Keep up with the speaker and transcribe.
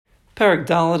Parak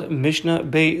Dalad Mishnah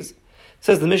Beis.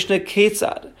 Says the Mishnah,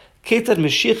 Ketzad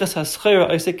Meshichas Haschera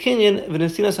Osa Kinyan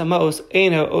V'Nesinas Hamaos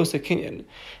Eino Osa Kinyan.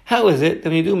 How is it that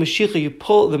when you do Meshicha, you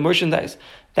pull the merchandise?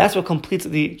 That's what completes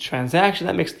the transaction,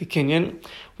 that makes the kinyan.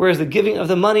 Whereas the giving of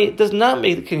the money does not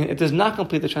make the kinyan, it does not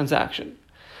complete the transaction.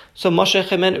 So Moshe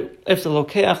Chemen, if the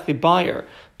lokeach, the buyer,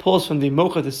 pulls from the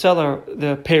mocha, the seller,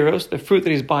 the peros, the fruit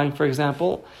that he's buying, for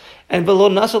example, and below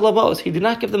nasa labos, he did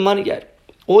not give the money yet.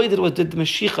 All he did was did the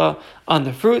meshicha on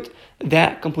the fruit,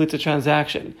 that completes the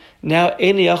transaction. Now,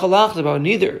 neither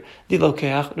the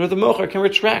lokeach nor the mocha can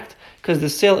retract, because the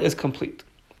sale is complete.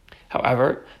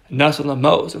 However, Nasa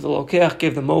Lamos, if the Lokeach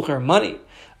gave the Mocher money,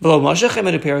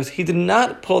 he did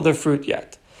not pull the fruit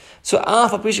yet. So,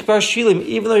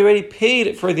 even though he already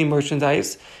paid for the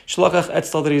merchandise,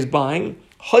 that he's buying,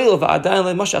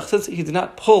 since he did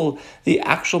not pull the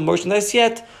actual merchandise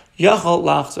yet,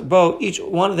 each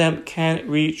one of them can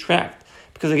retract.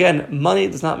 Because again, money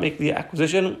does not make the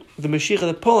acquisition, the Mashiach,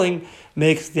 the pulling,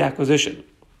 makes the acquisition.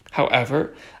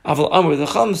 However, Aval Amr, the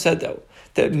Chum said though,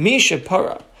 that Misha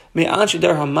Para, and in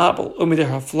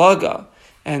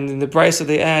the Brisa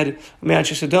they add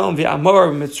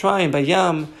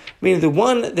meaning the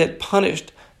one that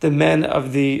punished the men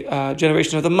of the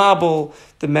generation of the Mabul,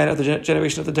 the men of the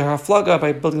generation of the Derhaflaga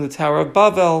by building the Tower of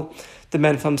Bavel, the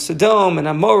men from Sodom and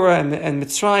Amorah and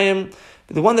Mitzrayim,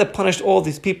 the one that punished all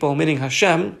these people, meaning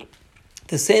Hashem,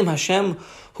 the same Hashem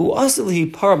who he's going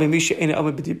to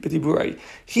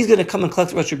come and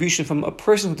collect retribution from a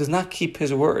person who does not keep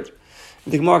his word.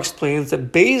 The Gemara explains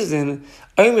that Bezdin,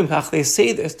 they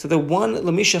say this to the one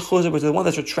Lamisha Choser, to the one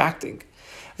that's retracting.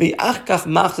 And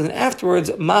afterwards,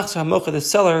 the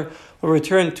seller will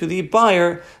return to the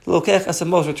buyer, the Lokech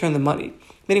Asamos, return the money.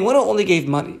 Meaning one who only gave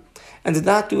money and did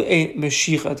not do a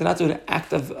meshicha, did not do an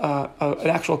act of an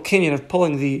actual kinyan of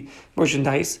pulling the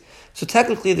merchandise. So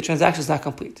technically the transaction is not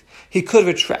complete. He could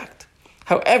retract.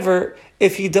 However,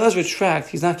 if he does retract,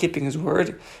 he's not keeping his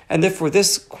word, and therefore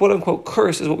this quote-unquote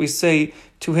curse is what we say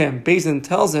to him. Bezdin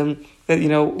tells him that,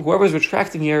 whoever's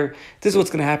retracting here, this is what's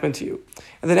going to happen to you.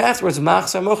 And then afterwards,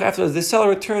 the seller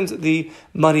returns the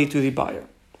money to the buyer.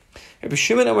 Rabbi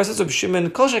Shimon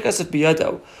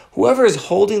whoever is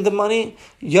holding the money,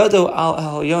 Yado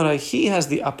al Yona, he has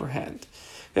the upper hand.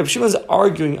 Rabbi Shimon is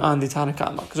arguing on the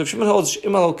Tanakama, because Rabbi Shimon holds if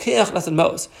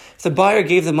the buyer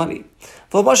gave the money,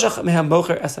 but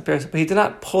he did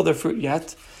not pull the fruit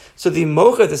yet, so the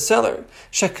mocher, the seller,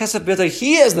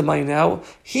 he has the money now,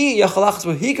 he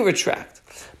can retract,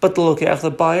 but the lokeach, the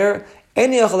buyer,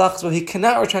 he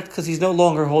cannot retract because he's no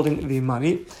longer holding the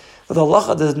money. But the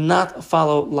halacha does not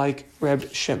follow like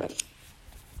Reb Shimon.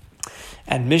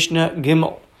 And Mishnah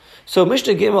Gimel. So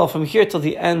Mishnah Gimel, from here till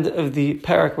the end of the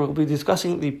parak, we'll be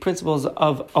discussing the principles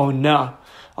of Ona.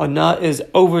 Ona is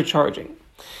overcharging.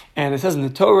 And it says in the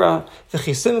Torah,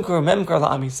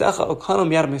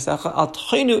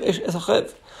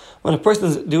 when a person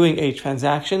is doing a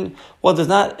transaction, does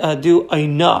not do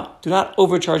Ona, do not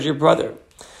overcharge your brother.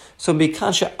 So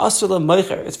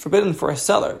it's forbidden for a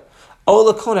seller,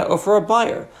 or for a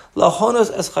buyer,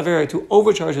 to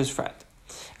overcharge his friend.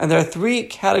 And there are three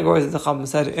categories that the Chacham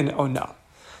said in Ona.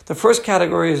 The first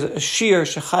category is a shir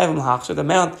shechayv l'hachzir, the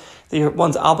amount that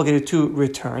one's obligated to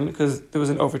return because there was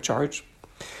an overcharge.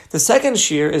 The second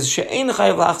shir is she'ein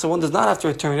chayv l'hachzir, one does not have to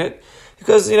return it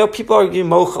because people are giving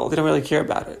mochel, they don't really care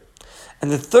about it. And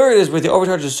the third is where the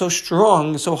overcharge is so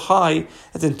strong, so high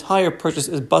that the entire purchase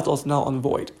is batal, null and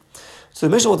void. So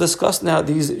the Mishnah will discuss now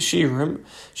these shirim.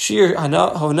 Shir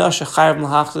hona shechayv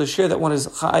l'hachzir, the shir that one is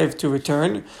chayv to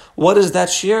return. What is that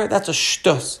shir? That's a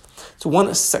shtus. It's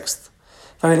 1/6.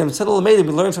 We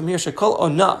learn from here shekol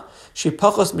ona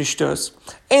shepachos mishtus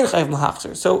ein chayv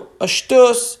l'hachzir. So a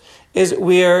shtus is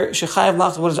where shechayv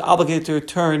l'hachzir, one is obligated to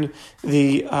return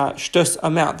the shtus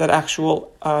amount, that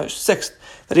actual sixth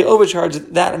that he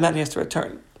overcharged. That amount he has to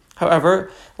return. However,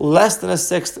 less than a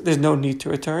sixth, there's no need to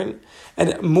return.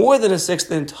 And more than a sixth,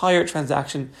 the entire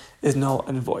transaction is null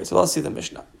and void. So let's see the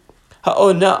Mishnah.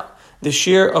 Ha'ona, the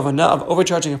shir of ona, of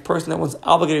overcharging a person that one's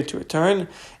obligated to return,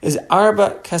 is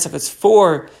arba kesef. It's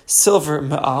 4 silver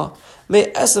ma'ah. Me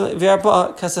esem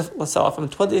v'arba kesef l'sala, from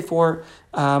 24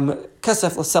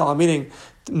 kesef l'sala, meaning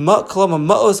koloma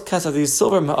ma'os kesef, these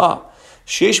silver ma'ah.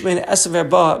 Sheish mein esem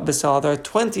v'arba b'sala. There are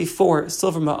 24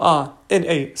 silver ma'ah in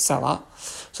a salah.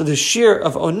 So the shir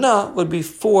of ona would be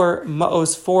 4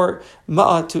 ma'os, 4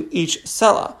 ma'ah to each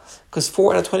selah, because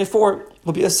 4 out of 24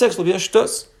 will be a 6, will be a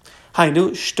shtus. Hainu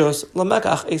shtus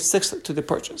lamekach, a 6th to the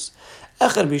purchase.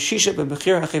 Echad b'shisha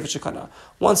b'mechir ha'chefet shekana,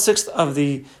 1/6 of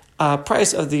the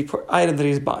price of the item that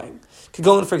he's buying. Could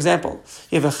go in, for example,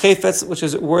 you have a chayfetz which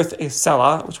is worth a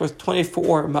selah, which is worth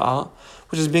 24 ma'ah,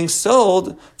 which is being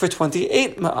sold for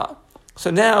 28 ma'ah. So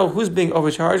now, who's being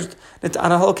overcharged?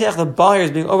 The buyer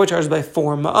is being overcharged by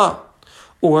 4 ma'ah.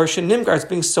 Or shenimgar is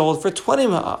being sold for 20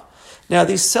 ma'ah. Now,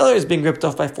 the seller is being ripped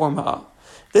off by 4 ma'ah.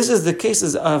 This is the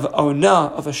cases of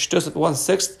ona, of a shtus of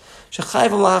 1/6.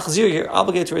 Shechayv l'achzir, you're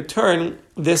obligated to return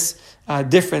this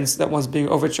difference that one's being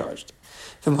overcharged.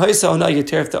 If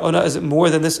the ona is more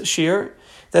than this shear,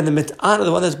 then the mit'ana,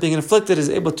 the one that's being inflicted, is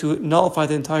able to nullify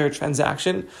the entire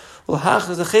transaction,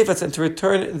 and to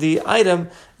return the item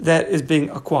that is being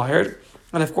acquired.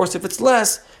 And of course, if it's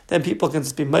less, then people can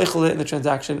just be meichel it and the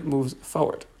transaction moves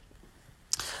forward.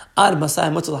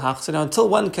 So now, until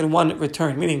when can one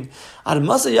return? Meaning,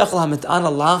 until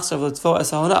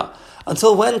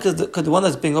when could the one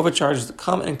that's being overcharged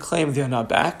come and claim the ona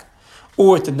back,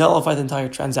 or to nullify the entire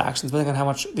transaction, depending on how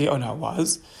much the ona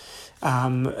was?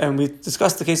 And we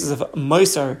discussed the cases of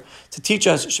Moisar to teach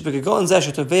us so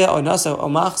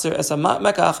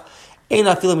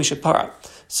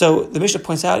the Mishnah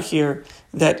points out here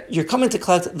that you're coming to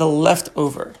collect the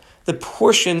leftover, the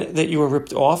portion that you were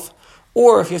ripped off,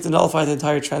 or if you have to nullify the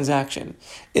entire transaction.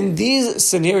 In these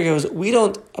scenarios, we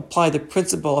don't apply the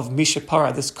principle of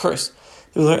mishapara, this curse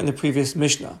that we learned in the previous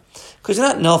Mishnah. Because you're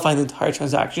not nullifying the entire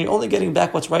transaction, you're only getting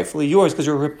back what's rightfully yours because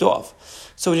you're ripped off.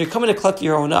 So when you're coming to collect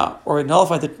your ona, or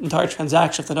nullify the entire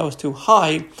transaction if the ona is too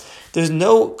high, there's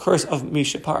no curse of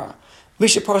mishapara.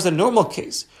 Mishapara is a normal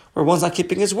case, where one's not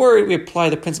keeping his word, we apply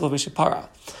the principle of mishapara.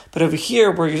 But over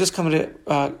here, where you're just coming to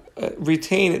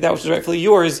retain that which is rightfully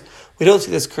yours, we don't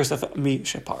see this curse of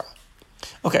mishapara.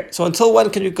 Okay, so until when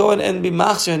can you go in and be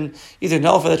machzir, either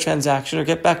nullify the transaction or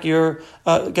get back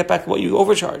what you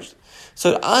overcharged?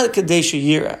 So ad kadesh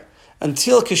yira,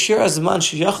 until kashir azman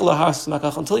sheyachal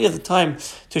lahar, until you have the time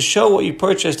to show what you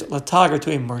purchased latag, or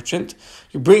to a merchant,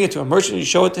 you bring it to a merchant, you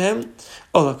show it to him,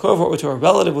 or to a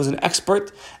relative who's an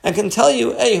expert, and can tell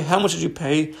you, hey, how much did you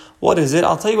pay? What is it?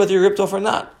 I'll tell you whether you're ripped off or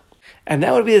not. And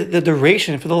that would be the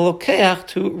duration for the lokeach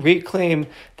to reclaim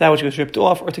that which was ripped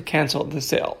off or to cancel the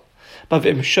sale. But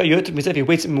if he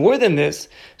waits more than this,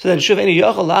 so then shuv any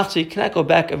yachal lach, so you cannot go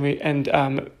back and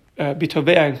be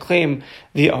tovea and claim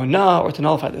the ona or to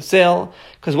nullify the sale,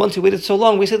 because once he waited so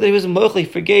long, we said that he was mochli,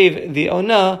 forgave the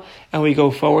ona, and we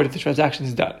go forward if the transaction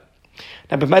is done.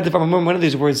 Now, remember one of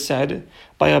these words said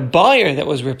by a buyer that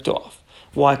was ripped off.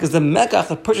 Why? Because the mekach,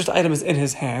 the purchased item, is in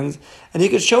his hands, and he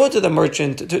could show it to the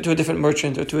merchant, to a different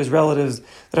merchant, or to his relatives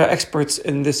that are experts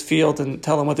in this field, and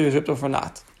tell them whether he was ripped off or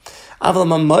not. If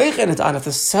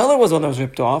the seller was the one that was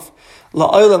ripped off,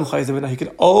 he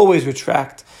could always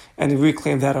retract and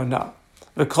reclaim that or not.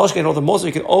 And all the most,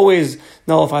 he can always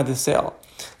nullify the sale.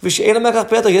 If he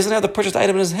doesn't have the purchased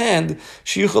item in his hand,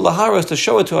 to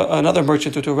show it to another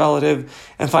merchant or to a relative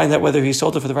and find out whether he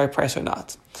sold it for the right price or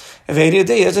not. If he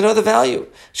doesn't know the value,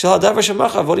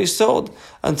 what he sold,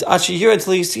 until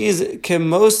he sees until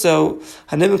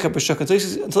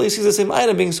he sees the same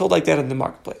item being sold like that in the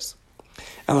marketplace.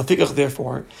 And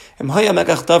therefore, if the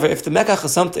mekach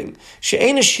is something,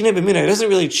 it doesn't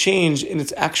really change in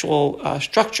its actual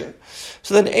structure.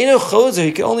 So then,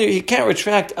 he can't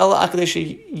retract.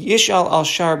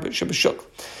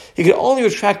 He can only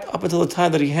retract up until the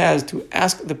time that he has to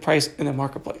ask the price in the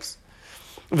marketplace.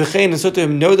 If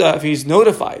he's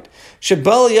notified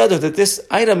that this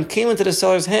item came into the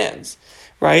seller's hands,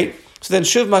 right? So then,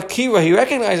 shuv makira, he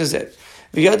recognizes it.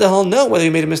 He'll know whether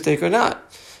he made a mistake or not.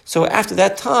 So after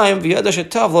that time,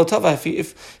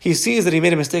 if he sees that he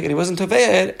made a mistake and he wasn't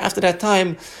toveh, after that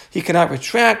time, he cannot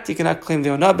retract, he cannot claim the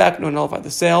ona back, nor nullify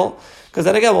the sale, because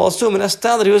then again, we'll assume in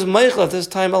Estal that he was meichel if this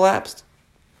time elapsed.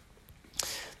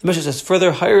 The Mishnah says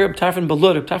further, higher Reb Tarfon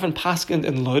belud, Reb Tarfon paskind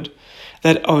in Lud,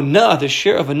 that ona, the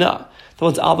share of ona, the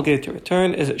one's obligated to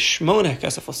return, is shmona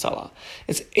kesef l'sala.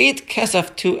 It's 8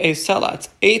 kesef to a sela. It's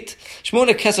 8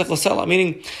 shmona kesef l'sala,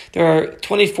 meaning there are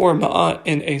 24 ma'ah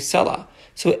in a sela.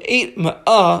 So 8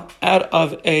 ma'ah out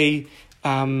of a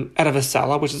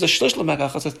sala, which is a shlish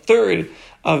l'mekach, it's a third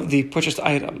of the purchased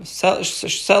item.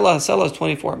 Sela is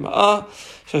 24 ma'ah,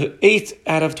 so 8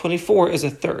 out of 24 is a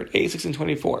third. 8, 16,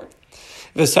 24.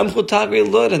 The samchut tagri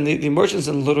lud, and the merchants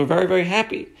in Lud were very, very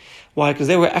happy. Why? Because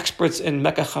they were experts in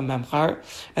mekach hamemchar,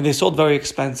 and they sold very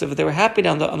expensive. But they were happy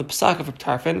on the pesach of Reb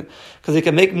Tarfon because they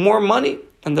could make more money,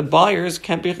 and the buyers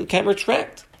can't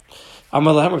retract.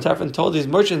 Amar lahem, Reb Tarfon told these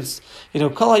merchants, kol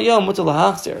hayom mutar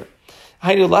lahachzir.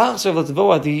 Haynu lahachzir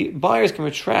l'tvoah, the buyers can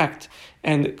retract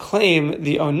and claim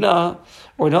the ona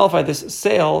or nullify this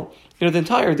sale, the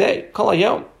entire day. Kol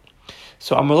hayom.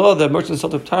 So Amar, the merchants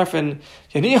told Reb Tarfon,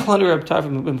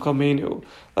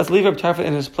 let's leave Reb Tarfon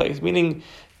in his place, meaning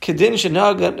Kedin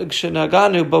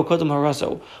shenaganu bo kodem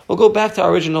haraso. We'll go back to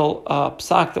our original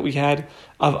psak that we had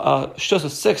of shtus a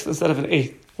sixth instead of an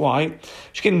eighth. Why?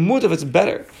 Shkin mutav, it's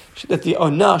better that the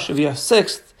onah should be a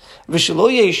sixth.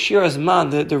 V'shelo shir azman,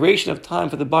 the duration of time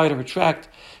for the buyer to retract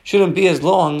shouldn't be as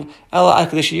long. Ela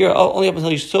akadish year, only up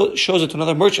until he shows it to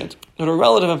another merchant, or a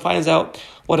relative, and finds out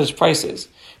what his price is,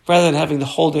 rather than having the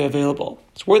whole day available.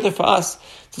 It's worth it for us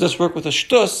to just work with a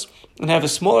shtus and have a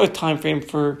smaller time frame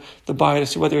for the buyer to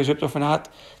see whether he's ripped off or not,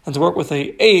 than to work with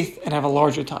an eighth and have a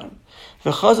larger time.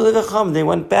 They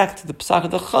went back to the Psak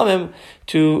of the Chamim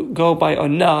to go by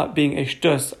Onah being a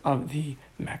shtus of the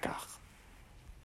Mekach.